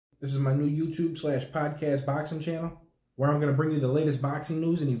This is my new YouTube/podcast boxing channel where I'm going to bring you the latest boxing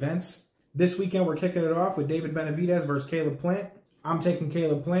news and events. This weekend we're kicking it off with David Benevidez versus Caleb Plant. I'm taking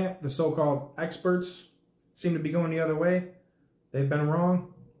Caleb Plant. The so-called experts seem to be going the other way. They've been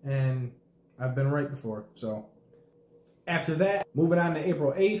wrong, and I've been right before. So after that, moving on to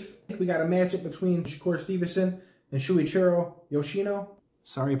April 8th, we got a matchup between Shakur Stevenson and Shuichiro Yoshino.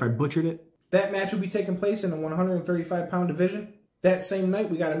 Sorry if I butchered it. That match will be taking place in the 135-pound division. That same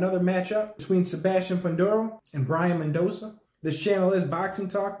night, we got another matchup between Sebastian Fundora and Brian Mendoza. This channel is boxing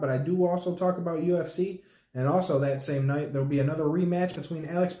talk, but I do also talk about UFC. And also that same night, there will be another rematch between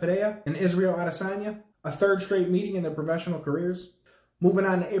Alex Pereira and Israel Adesanya, a third straight meeting in their professional careers. Moving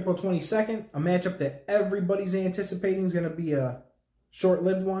on to April 22nd, a matchup that everybody's anticipating is going to be a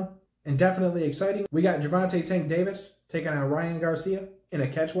short-lived one and definitely exciting. We got Gervonta Tank Davis taking on Ryan Garcia in a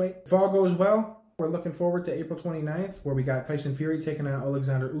catchweight. If all goes well, we're looking forward to April 29th, where we got Tyson Fury taking on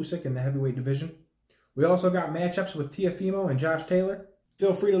Alexander Usyk in the heavyweight division. We also got matchups with Teofimo and Josh Taylor.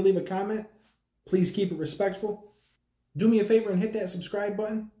 Feel free to leave a comment. Please keep it respectful. Do me a favor and hit that subscribe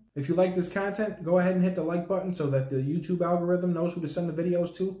button. If you like this content, go ahead and hit the like button so that the YouTube algorithm knows who to send the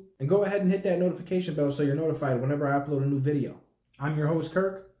videos to. And go ahead and hit that notification bell so you're notified whenever I upload a new video. I'm your host,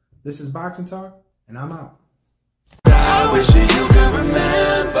 Kirk. This is Boxing Talk, and I'm out. I wish you could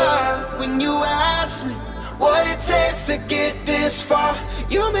remember when you asked me what it takes to get this far.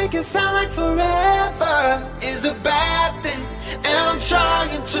 You make it sound like forever is a bad thing, and I'm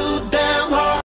trying too damn hard.